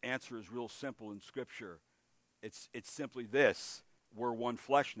think the answer is real simple in Scripture. It's simply this: we're one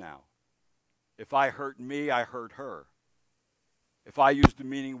flesh now. If I hurt me, I hurt her. If I use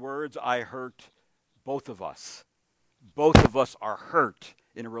demeaning words, I hurt both of us. Both of us are hurt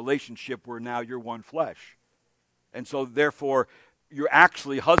in a relationship where now you're one flesh. And so therefore,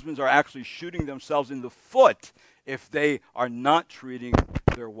 husbands are actually shooting themselves in the foot if they are not treating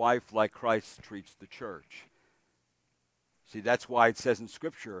their wife like Christ treats the church. See, that's why it says in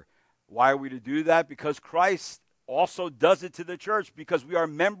Scripture, why are we to do that? Because Christ also does it to the church, because we are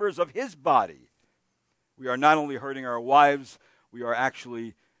members of his body. We are not only hurting our wives, we are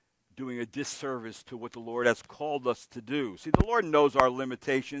actually doing a disservice to what the Lord has called us to do. See, the Lord knows our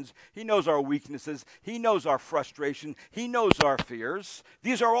limitations. He knows our weaknesses. He knows our frustration. He knows our fears.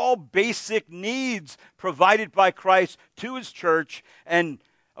 These are all basic needs provided by Christ to his church and,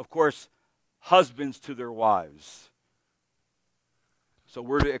 of course, husbands to their wives. So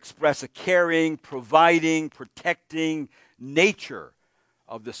we're to express a caring, providing, protecting nature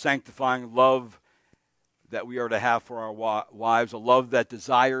of the sanctifying love that we are to have for our wives, a love that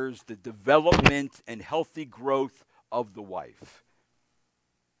desires the development and healthy growth of the wife.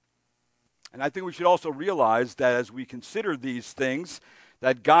 And I think we should also realize that as we consider these things,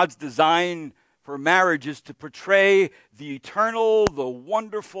 that God's design for marriage is to portray the eternal, the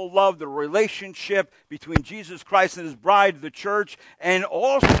wonderful love, the relationship between Jesus Christ and his bride, the church, and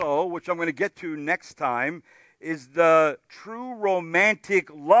also, which I'm going to get to next time, is the true romantic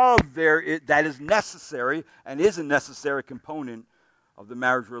love that is necessary and is a necessary component of the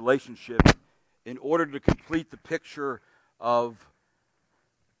marriage relationship in order to complete the picture of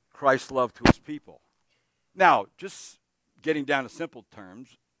Christ's love to his people. Now, just getting down to simple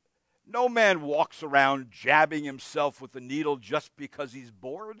terms, no man walks around jabbing himself with a needle just because he's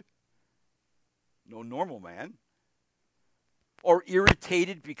bored. No normal man. Or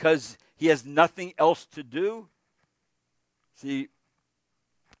irritated because he has nothing else to do. See,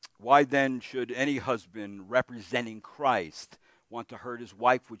 why then should any husband representing Christ want to hurt his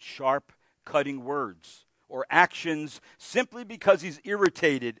wife with sharp, cutting words or actions simply because he's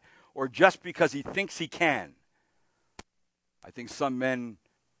irritated or just because he thinks he can? I think some men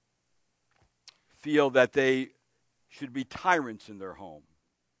feel that they should be tyrants in their home.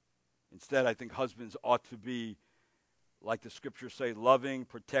 Instead, I think husbands ought to be, like the scriptures say, loving,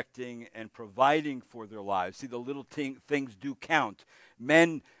 protecting, and providing for their lives. See, the little things do count.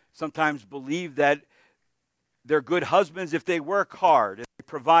 Men sometimes believe that they're good husbands if they work hard, and they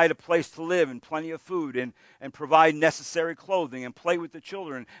provide a place to live and plenty of food, and provide necessary clothing, and play with the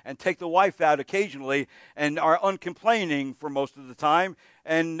children, and take the wife out occasionally, and are uncomplaining for most of the time,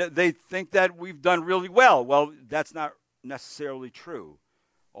 and they think that we've done really well. Well, that's not necessarily true.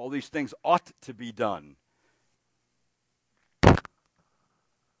 All these things ought to be done.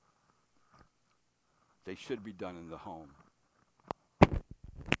 They should be done in the home.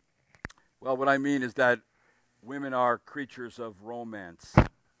 Well, what I mean is that women are creatures of romance.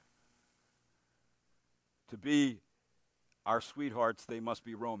 To be our sweethearts, they must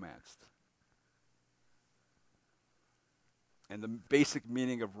be romanced. And the basic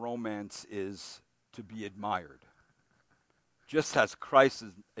meaning of romance is to be admired. Just as Christ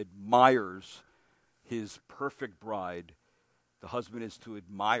admires his perfect bride, the husband is to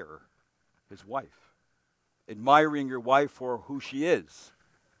admire his wife. Admiring your wife for who she is.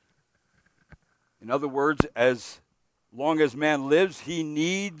 In other words, as long as man lives, he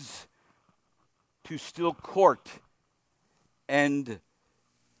needs to still court and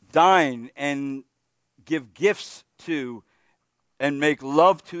dine and give gifts to and make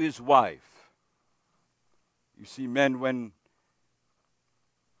love to his wife. You see, men, when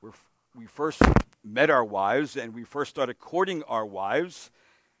we first met our wives and we first started courting our wives,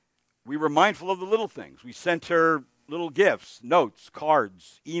 we were mindful of the little things. We sent her little gifts, notes,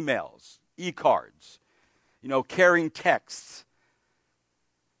 cards, emails, e-cards, caring texts.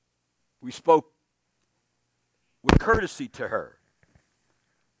 We spoke with courtesy to her.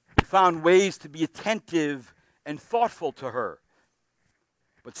 We found ways to be attentive and thoughtful to her.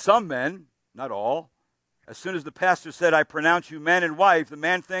 But some men, not all, as soon as the pastor said, "I pronounce you man and wife," the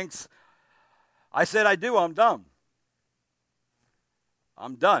man thinks, "I said I do, I'm done.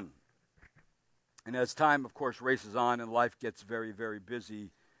 I'm done." And as time, of course, races on and life gets very, very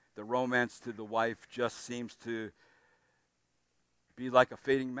busy, the romance to the wife just seems to be like a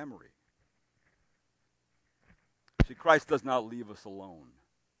fading memory. See, Christ does not leave us alone.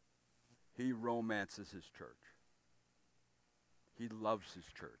 He romances his church. He loves his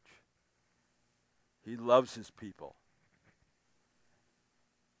church. He loves his people.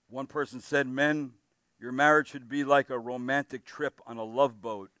 One person said, "Men, your marriage should be like a romantic trip on a love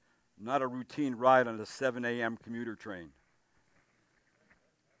boat, not a routine ride on a 7 a.m. commuter train."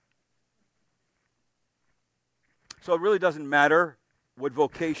 So it really doesn't matter what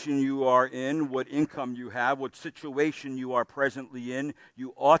vocation you are in, what income you have, what situation you are presently in.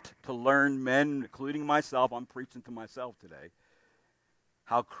 You ought to learn, men, including myself, I'm preaching to myself today,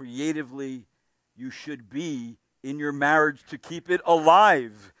 how creatively you should be in your marriage to keep it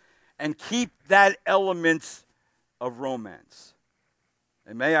alive and keep that element of romance.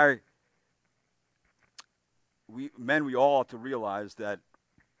 And we all ought to realize that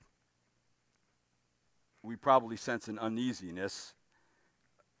we probably sense an uneasiness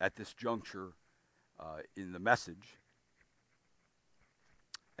at this juncture in the message.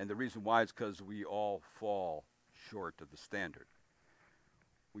 And the reason why is because we all fall short of the standard.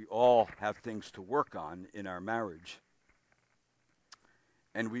 We all have things to work on in our marriage.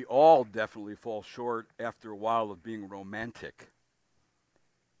 And we all definitely fall short after a while of being romantic,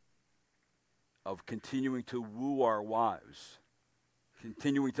 of continuing to woo our wives,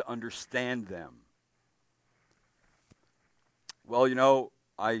 continuing to understand them. Well,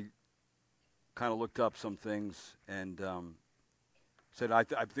 I kind of looked up some things and said, I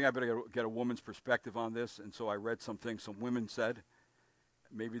think I better get a woman's perspective on this. And so I read some things some women said.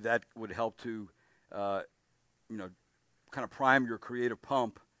 Maybe that would help to, kind of prime your creative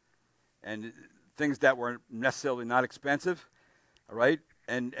pump, and things that were necessarily not expensive. All right?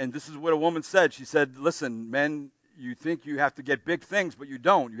 And this is what a woman said. She said, listen, men, you think you have to get big things, but you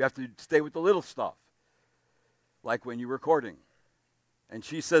don't. You have to stay with the little stuff, like when you're recording. And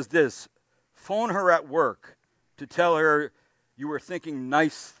she says this, phone her at work to tell her you were thinking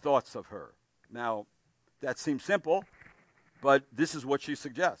nice thoughts of her. Now, that seems simple, but this is what she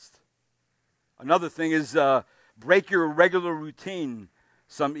suggests. Another thing is break your regular routine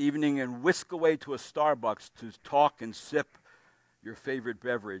some evening and whisk away to a Starbucks to talk and sip your favorite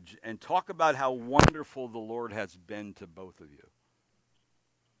beverage and talk about how wonderful the Lord has been to both of you.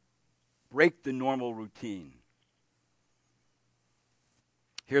 Break the normal routine.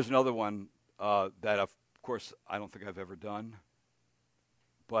 Here's another one that, of course, I don't think I've ever done.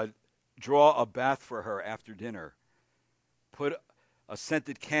 But draw a bath for her after dinner. Put a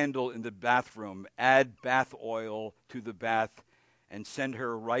scented candle in the bathroom. Add bath oil to the bath and send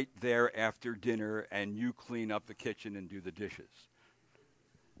her right there after dinner, and you clean up the kitchen and do the dishes.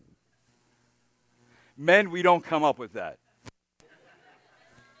 Men, we don't come up with that.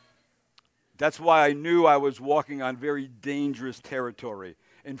 That's why I knew I was walking on very dangerous territory.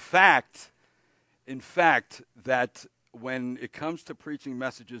 In fact, that when it comes to preaching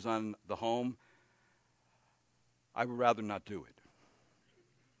messages on the home, I would rather not do it.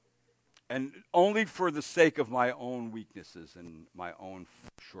 And only for the sake of my own weaknesses and my own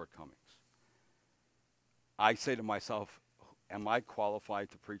shortcomings. I say to myself, am I qualified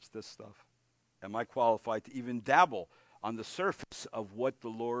to preach this stuff? Am I qualified to even dabble on the surface of what the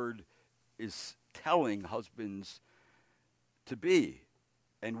Lord is telling husbands to be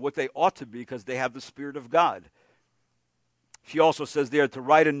and what they ought to be because they have the Spirit of God? She also says there to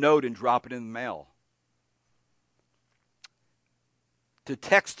write a note and drop it in the mail. To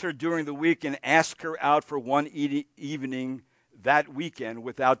text her during the week and ask her out for one evening that weekend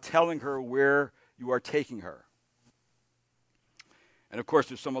without telling her where you are taking her. And of course,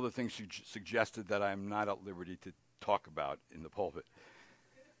 there's some other things she suggested that I'm not at liberty to talk about in the pulpit.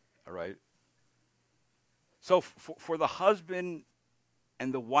 All right? So for the husband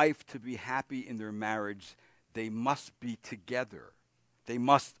and the wife to be happy in their marriage, they must be together. They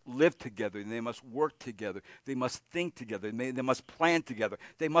must live together. They must work together. They must think together. They must plan together.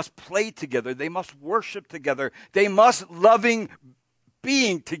 They must play together. They must worship together. They must loving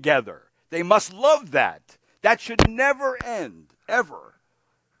being together. They must love that. That should never end, ever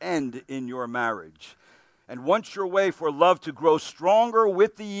end in your marriage. And once your way for love to grow stronger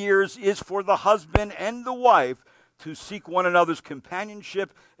with the years is for the husband and the wife to seek one another's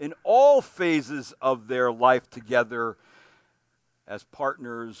companionship in all phases of their life together as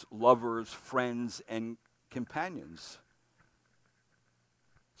partners, lovers, friends, and companions.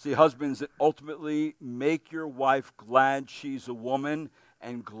 See, husbands, ultimately make your wife glad she's a woman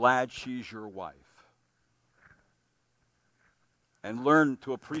and glad she's your wife. And learn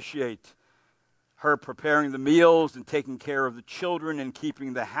to appreciate her preparing the meals and taking care of the children and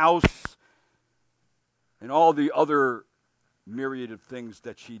keeping the house and all the other myriad of things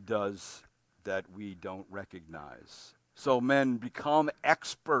that she does that we don't recognize. So men, become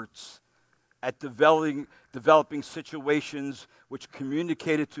experts at developing situations which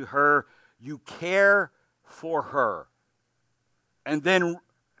communicated to her you care for her. And then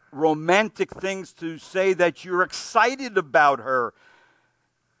romantic things to say that you're excited about her.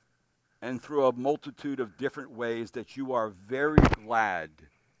 And through a multitude of different ways that you are very glad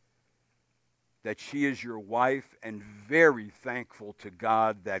that she is your wife and very thankful to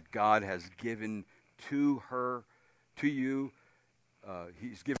God that God has given to her, to you.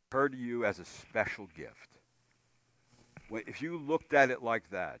 He's given her to you as a special gift. If you looked at it like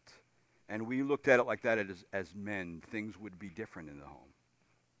that, and we looked at it like that as men, things would be different in the home.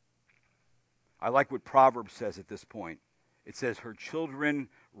 I like what Proverbs says at this point. It says, her children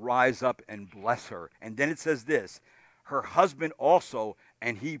rise up and bless her. And then it says this, her husband also,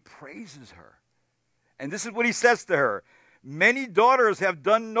 and he praises her. And this is what he says to her. Many daughters have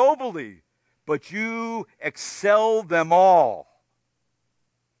done nobly, but you excel them all.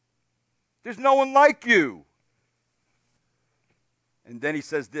 There's no one like you. And then he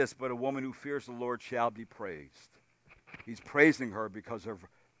says this, but a woman who fears the Lord shall be praised. He's praising her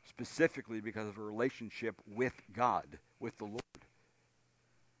specifically because of her relationship with God, with the Lord.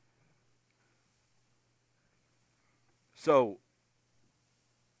 So,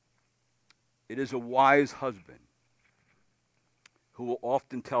 it is a wise husband who will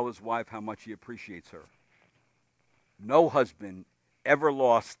often tell his wife how much he appreciates her. No husband ever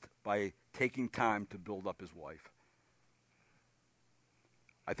lost by taking time to build up his wife.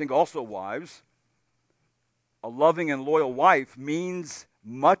 I think also, wives, a loving and loyal wife means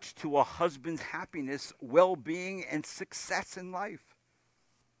much to a husband's happiness, well-being, and success in life.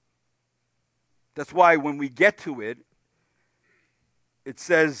 That's why when we get to it, it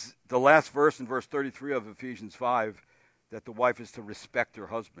says, the last verse in verse 33 of Ephesians 5, that the wife is to respect her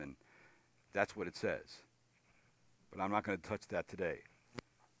husband. That's what it says. But I'm not going to touch that today.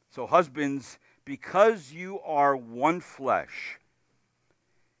 So husbands, because you are one flesh,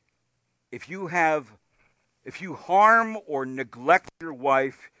 if you harm or neglect your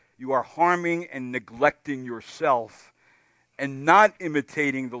wife, you are harming and neglecting yourself and not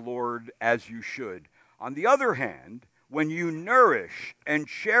imitating the Lord as you should. On the other hand, when you nourish and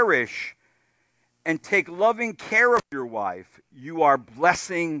cherish and take loving care of your wife, you are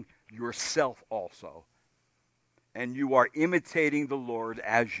blessing yourself also. And you are imitating the Lord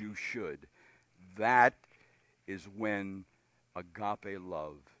as you should. That is when agape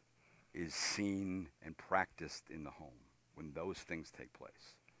love is seen and practiced in the home, when those things take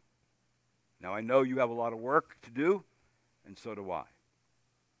place. Now, I know you have a lot of work to do, and so do I.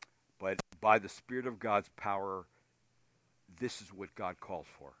 But by the Spirit of God's power, this is what God calls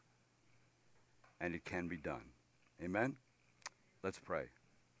for. And it can be done. Amen? Let's pray.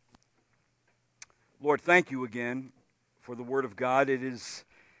 Lord, thank you again for the Word of God. It is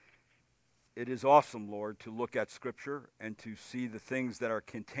awesome, Lord, to look at Scripture and to see the things that are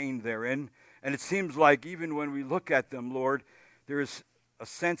contained therein. And it seems like even when we look at them, Lord, there is a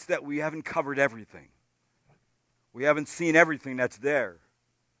sense that we haven't covered everything. We haven't seen everything that's there.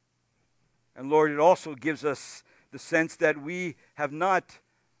 And Lord, it also gives us the sense that we have not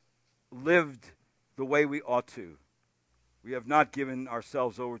lived the way we ought to. We have not given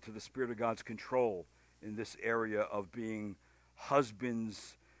ourselves over to the Spirit of God's control in this area of being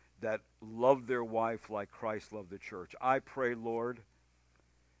husbands that love their wife like Christ loved the church. I pray, Lord,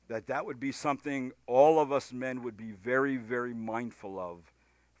 that would be something all of us men would be very, very mindful of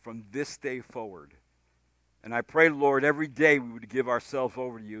from this day forward. And I pray, Lord, every day we would give ourselves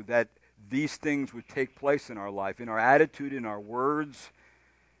over to you, that these things would take place in our life, in our attitude, in our words,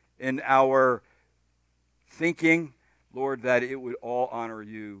 in our thinking, Lord, that it would all honor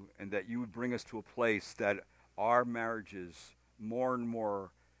you and that you would bring us to a place that our marriages more and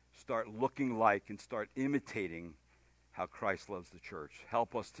more start looking like and start imitating how Christ loves the church.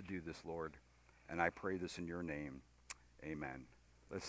 Help us to do this, Lord. And I pray this in your name. Amen.